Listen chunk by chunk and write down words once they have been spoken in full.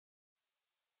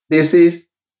This is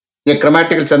a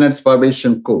grammatical sentence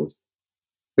formation course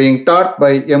being taught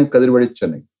by M. Kadirvadi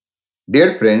Chennai. Dear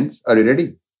friends, are you ready?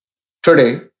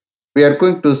 Today, we are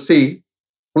going to see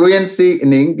Fluency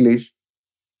in English,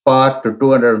 part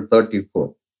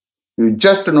 234. You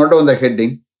just note down the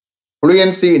heading,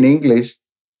 Fluency in English,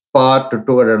 part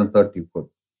 234.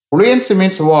 Fluency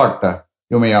means what?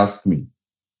 You may ask me.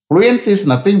 Fluency is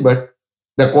nothing but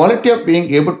the quality of being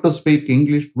able to speak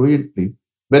English fluently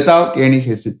without any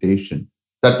hesitation.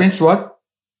 That means what?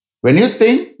 When you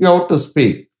think you have to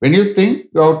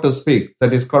speak,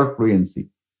 that is called fluency.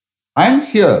 I am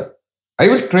here. I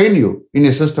will train you in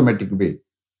a systematic way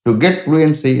to get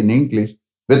fluency in English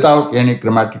without any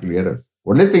grammatical errors.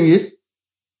 Only thing is,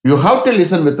 you have to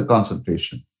listen with the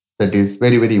concentration. That is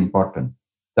very, very important.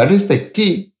 That is the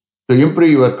key to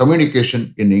improve your communication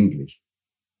in English.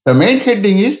 The main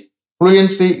heading is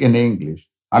Fluency in English,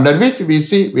 under which we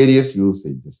see various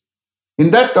usages. In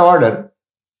that order,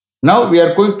 now we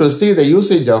are going to see the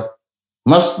usage of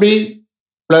must be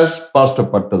plus past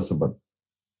participle.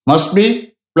 Must be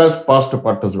plus past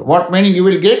participle. What meaning you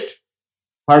will get?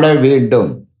 Pada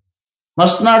வேண்டும்.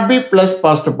 Must not be plus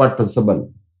past participle.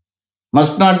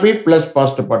 Must not be plus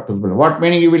past participle. What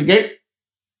meaning you will get?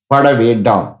 Pada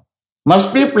வேண்டும்.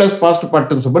 Must be plus past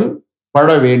participle.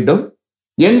 Pada வேண்டும்.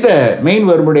 எந்த main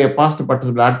வெர்புடைய past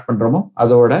participle add பண்றோமோ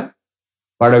அதோட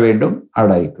பட வேண்டும்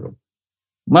add ஆயிக்கிறோம்.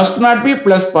 Must not be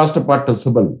plus past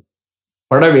participle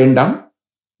பட வேண்டாம்.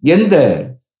 எந்த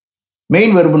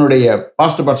மெயின் வெர்பனுடைய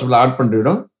பாஸ்ட் பார்ட்டிசிபிள் ஆட்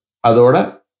பண்றோம் அதோட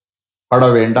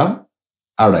பட வேண்டாம்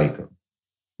add ஆயிக்கிறோம்.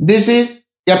 This is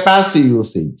a passive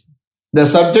usage. The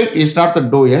subject is not the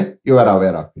doer, you are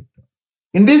aware of it.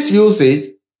 In this usage,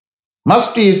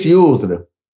 must is used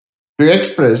to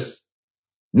express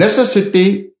necessity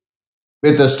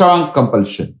with a strong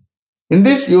compulsion. In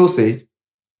this usage,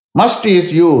 must is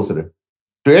used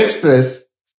to express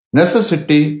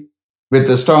necessity with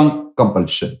a strong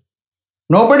compulsion.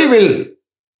 Nobody will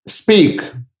speak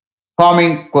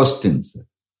forming questions,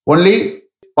 only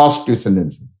positive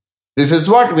sentences. This is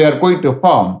what we are going to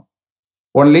form,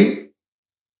 only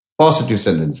positive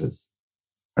sentences.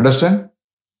 Understand?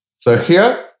 So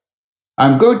here, I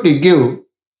am going to give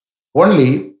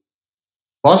only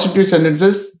positive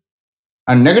sentences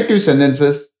and negative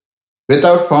sentences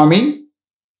without forming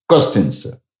questions.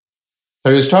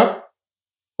 Shall we start?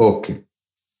 Okay.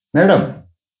 Madam,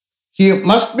 he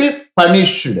must be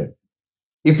punished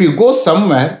if you go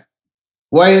somewhere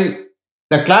while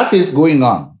the class is going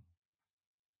on.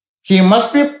 He must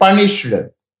be punished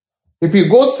if you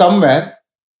go somewhere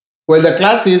while the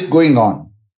class is going on.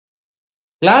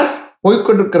 Class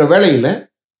போய்க்கொண்டிருக்கிற வேளையில்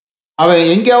அவன்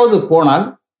எங்கேயாவது போனால்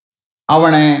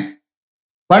அவனை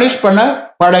punish பண்ண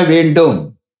பட வேண்டும்.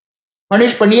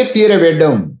 Punish பண்ணியே தீர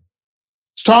வேண்டும்.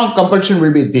 Strong compulsion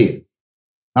will be there.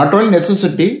 Not only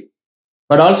necessity,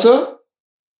 but also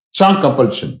strong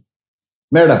compulsion.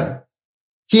 Madam,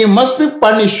 he must be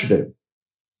punished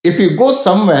if you go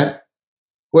somewhere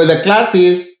where the class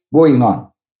is going on.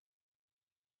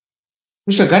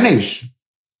 Mr. Ganesh,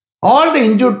 all the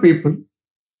injured people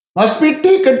must be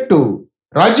taken to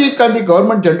Rajiv Gandhi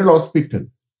Government General Hospital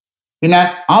in an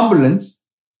ambulance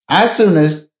as soon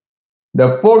as the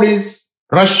police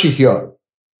rush here.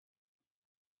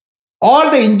 All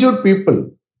the injured people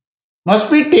must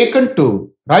be taken to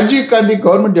Rajiv Gandhi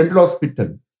Government General Hospital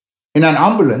in an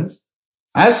ambulance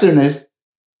as soon as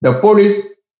the police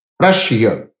rush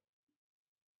here.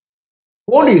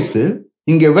 Police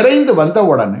இங்க விரைந்து வந்த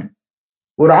உடனே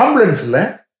ஒரு ஆம்புலன்ஸ்ல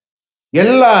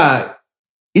எல்லா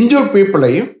injured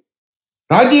பீப்புளையும்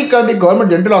Rajiv Gandhi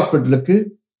government general ஹாஸ்பிட்டலுக்கு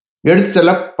எடுத்து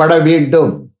செல்லப்பட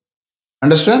வேண்டும்.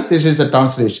 Understand? This is a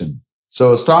translation. So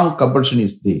strong compulsion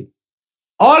is there.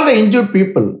 All the injured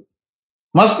people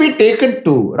must be taken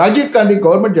to Rajiv Gandhi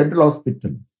Government General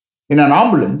Hospital in an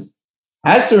ambulance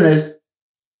as soon as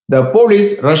the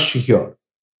police rush here.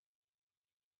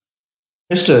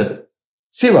 Mr.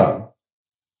 Siva,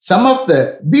 some of the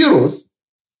bureaus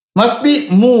must be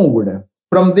moved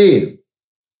from there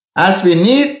as we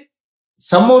need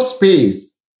some more space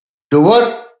to work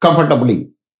comfortably.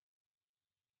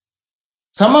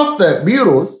 Some of the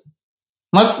bureaus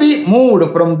must be moved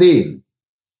from there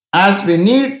as we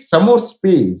need some more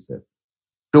space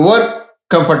to work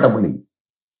comfortably.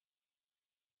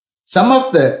 Some of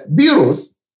the bureaus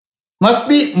must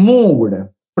be moved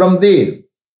from there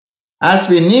as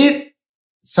we need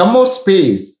some more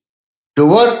space to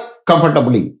work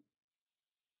comfortably.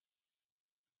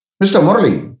 Mr.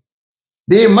 Murali,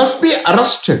 they must be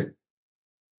arrested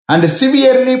and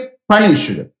severely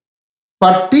punished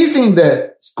for teasing the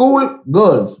school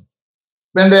girls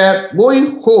when they are going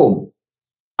home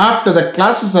after the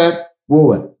classes are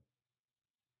over.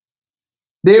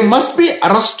 They must be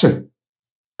arrested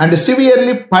and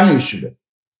severely punished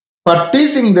for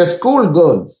teasing the school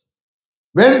girls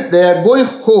when they are going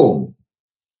home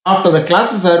after the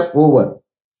classes are over.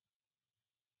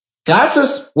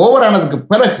 Classes over ஆனதுக்கு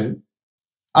பிறகு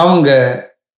அவங்க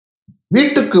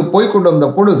வீட்டுக்கு போய் கொண்டு வந்த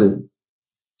பொழுது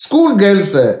school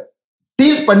கேர்ள்ஸை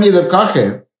tease பண்ணியதற்காக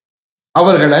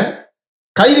அவர்களை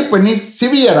கைது பண்ணி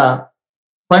சிவியரா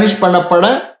பனிஷ் பண்ணப்பட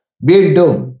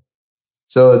வேண்டும்.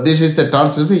 So this is the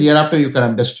translation. Hereafter you can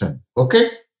understand. Okay?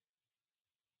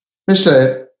 Mr.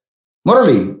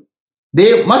 Murali,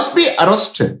 they must be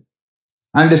arrested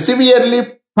and severely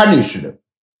punished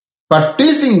for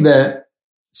teasing the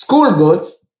school girls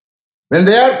when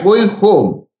they are going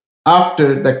home after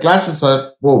the classes are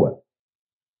over.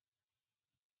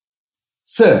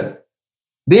 Sir,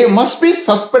 they must be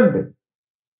suspended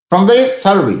from their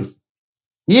service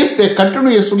if they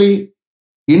continuously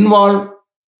involve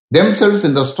themselves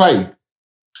in the strike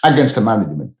against the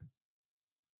management.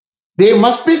 They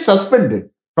must be suspended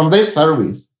from their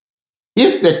service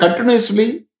if they continuously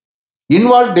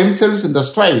involve themselves in the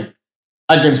strike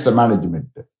against the management.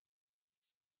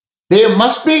 They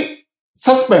must be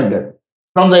suspended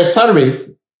from their service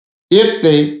if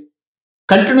they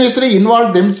continuously involve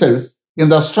themselves in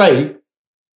the strike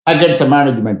against the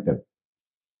management.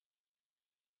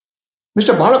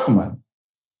 Mr. Balakumar,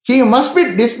 he must be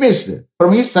dismissed from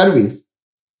his service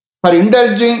for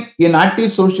indulging in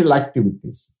antisocial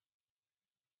activities.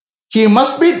 He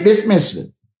must be dismissed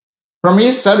from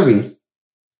his service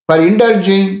for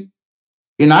indulging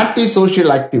in antisocial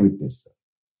activities.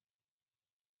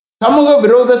 சமூக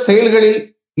விரோத செயல்களில்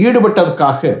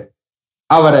ஈடுபட்டதுக்காக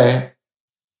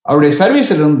அவருடைய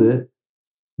சர்வீஸிலிருந்து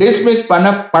dismiss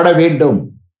பண்ணப்பட வேண்டும்.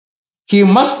 He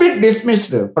must be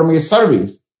dismissed from his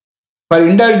service for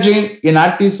indulging in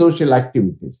antisocial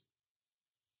activities.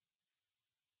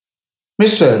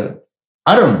 Mr.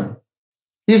 Arun,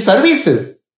 his services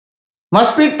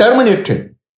must be terminated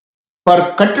for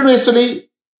continuously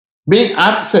being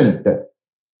absent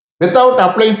without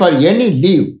applying for any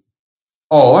leave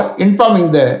or informing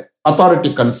the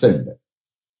authority concerned.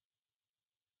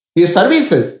 His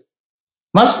services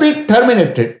must be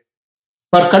terminated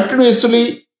for continuously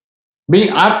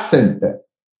being absent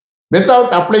without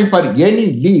applying for any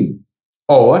leave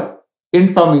or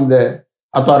informing the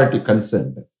authority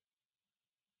concerned.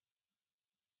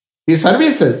 His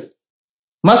services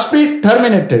must be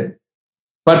terminated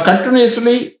for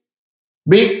continuously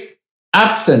being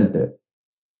absent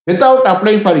without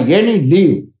applying for any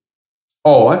leave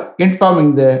or informing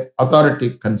the authority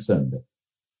concerned.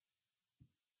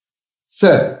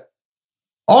 Sir,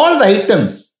 all the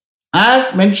items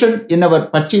as mentioned in our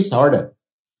purchase order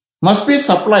must be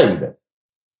supplied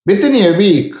within a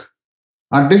week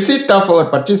on receipt of our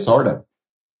purchase order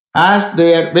as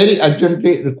they are very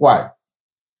urgently required.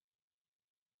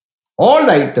 All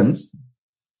the items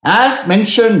as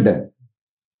mentioned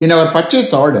in our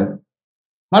purchase order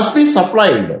must be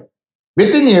supplied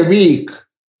within a week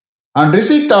on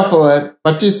receipt of our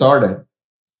purchase order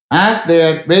as they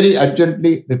are very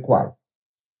urgently required.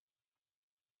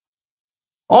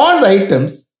 All the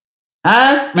items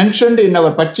as mentioned in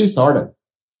our purchase order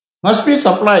must be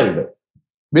supplied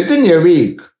within a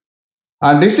week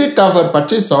on receipt of our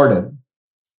purchase order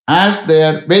as they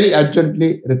are very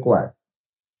urgently required.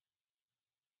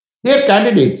 Dear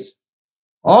candidates,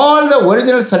 all the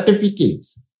original certificates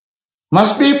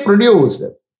must be produced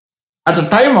at the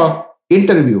time of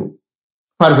interview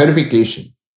for verification.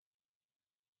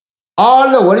 All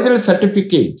the original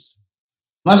certificates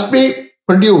must be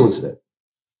produced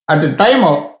at the time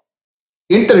of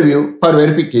interview for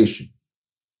verification.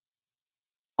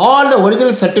 All the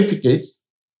original certificates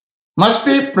must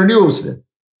be produced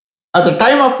at the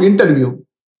time of interview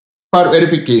for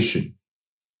verification.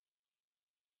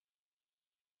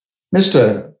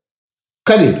 Mr.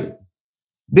 Kadir,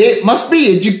 they must be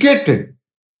educated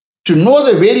to know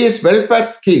the various welfare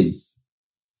schemes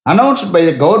announced by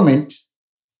the government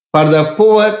for the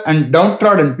poor and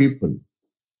downtrodden people.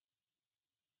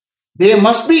 They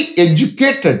must be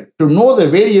educated to know the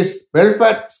various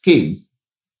welfare schemes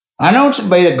announced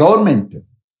by the government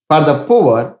for the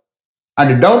poor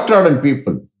and downtrodden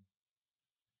people.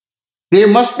 They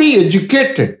must be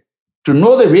educated to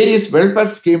know the various welfare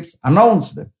schemes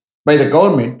announced by the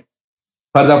government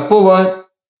for the poor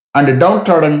and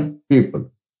downtrodden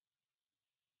people.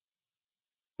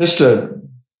 Mr.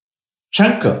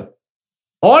 Shankar,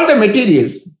 all the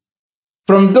materials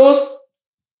from those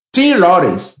 3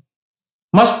 lorries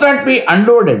must not be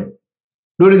unloaded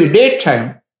during the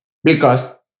daytime because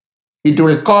it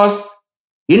will cause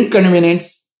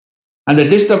inconvenience and the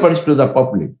disturbance to the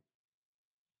public.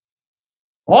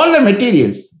 All the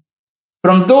materials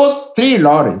from those 3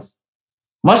 lorries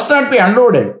must not be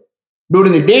unloaded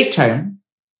during the daytime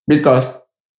because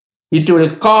it will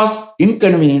cause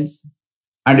inconvenience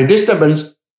and disturbance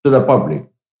to the public.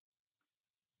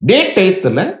 Day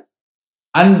டயத்தில்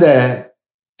அந்த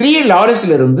 3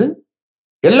 லாரிஸ்ல இருந்து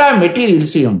எல்லா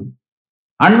மெட்டீரியல்ஸையும்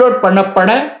unload பண்ணப்பட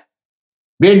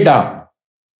வேண்டாம்.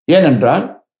 ஏனென்றால்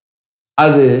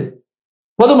அது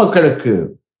பொதுமக்களுக்கு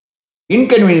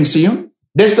இன்கன்வீனியன்ஸையும்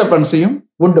டிஸ்டர்பன்ஸையும்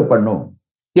உண்டு பண்ணும்,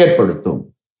 ஏற்படுத்தும்.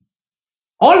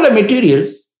 All the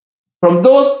materials from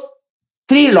those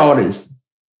 3 lorries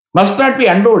must not be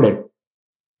unloaded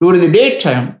during the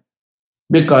daytime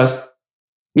because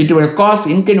it will cause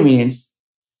inconvenience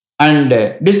and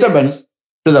disturbance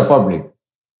to the public.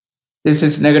 This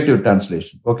is negative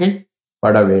translation. Okay?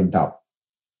 Pada vendam.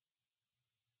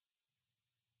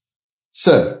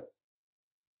 Sir,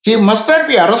 he must not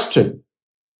be arrested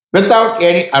without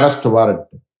any arrest warrant.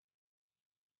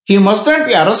 He must not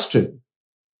be arrested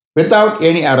without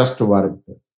any arrest warrant.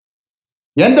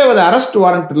 எந்தவித arrest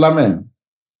warrant இல்லாம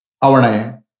அவனை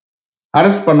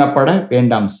arrest பண்ணப்பட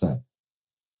வேண்டாம் sir.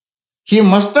 He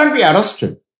must not be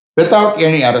arrested without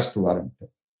any arrest warrant.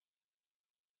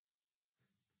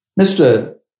 Mr.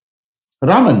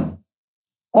 Raman,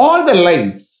 all the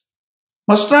lights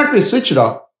must not be switched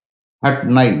off at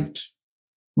night,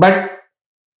 but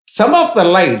some of the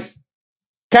lights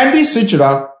can be switched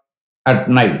off at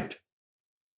night.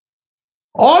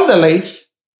 All the lights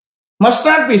must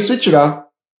not be switched off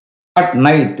at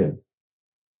night,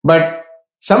 but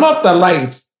some of the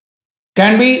lights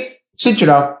can be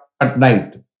switched off at night.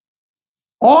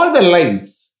 All the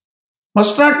lights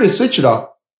must not be switched off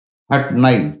at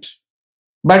night,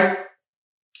 but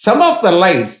some of the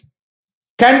lights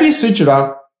can be switched off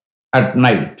at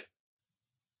night.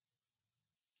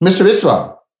 Mr. Viswa,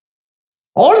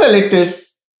 all the letters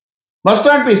must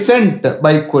not be sent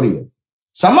by courier.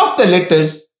 Some of the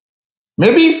letters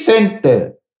may be sent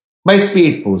by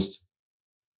speed post.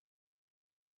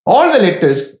 All the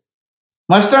letters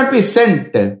must not be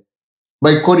sent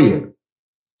by courier.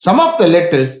 Some of the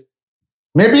letters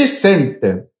may be sent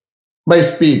by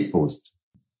speed post.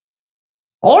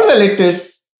 All the letters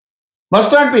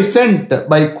must not be sent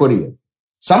by courier.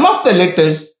 Some of the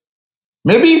letters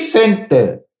may be sent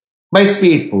by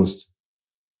speed post.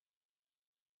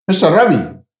 Mr. Ravi,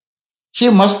 he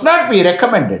must not be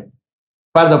recommended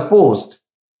for the post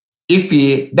if he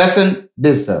doesn't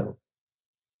deserve.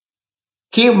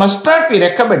 He must not be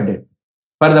recommended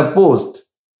for the post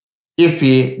if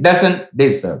he doesn't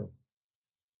deserve.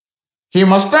 He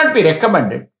must not be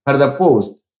recommended for the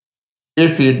post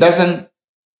if he doesn't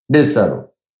deserve.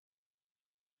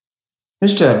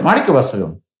 Mr.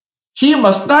 Manikavasagam, he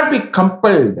must not be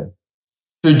compelled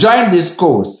to join this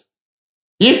course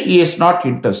if he is not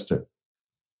interested.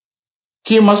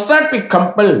 He must not be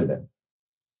compelled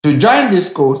to join this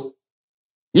course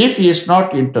if he is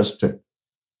not interested.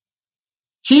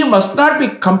 He must not be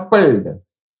compelled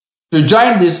to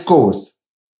join this course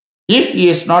if he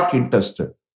is not interested.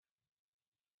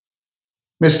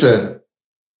 Mr.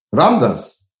 Ramdas,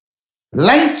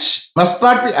 lunch must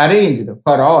not be arranged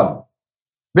for all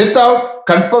without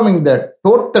confirming the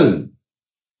total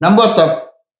numbers of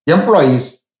employees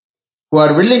who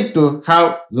are willing to have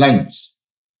lunch.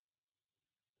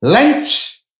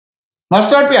 Lunch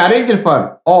must not be arranged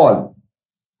for all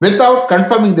without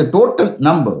confirming the total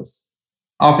numbers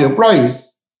of employees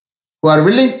who are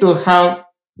willing to have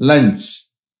lunch.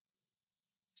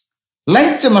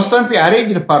 Lunch must not be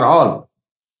arranged for all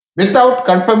without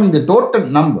confirming the total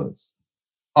numbers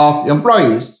of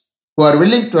employees who are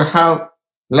willing to have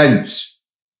lunch.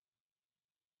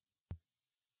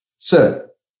 Sir,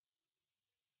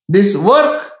 this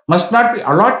work must not be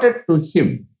allotted to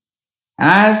him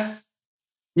as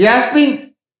he has been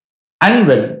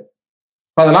unwell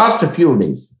for the last few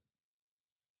days.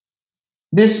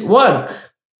 This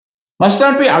work must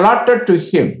not be allotted to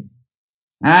him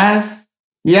as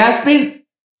he has been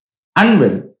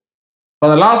unwell for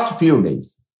the last few days.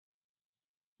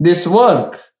 This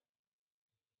work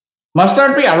must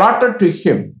not be allotted to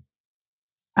him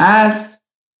as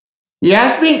he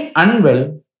has been unwell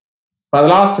for the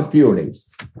last few days.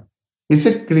 Is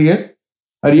it clear?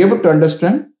 Are you able to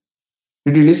understand?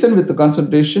 Did you listen with the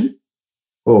concentration?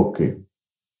 Okay.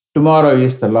 Tomorrow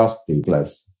is the last day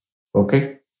class.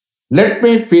 Okay. Let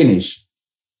me finish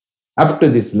up to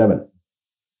this level.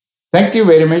 Thank you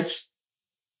very much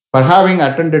for having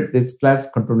attended this class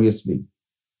continuously.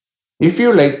 If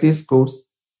you like this course,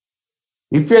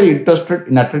 if you are interested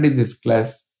in attending this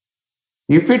class,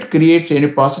 if it creates any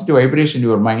positive vibration in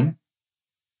your mind,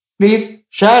 Please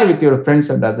share with your friends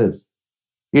and others.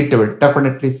 It will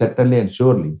definitely, certainly, and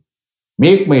surely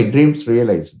make my dreams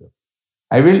realized.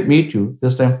 I will meet you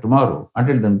this time tomorrow.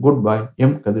 Until then, goodbye.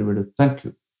 M. Kadirvedu. Thank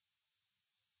you.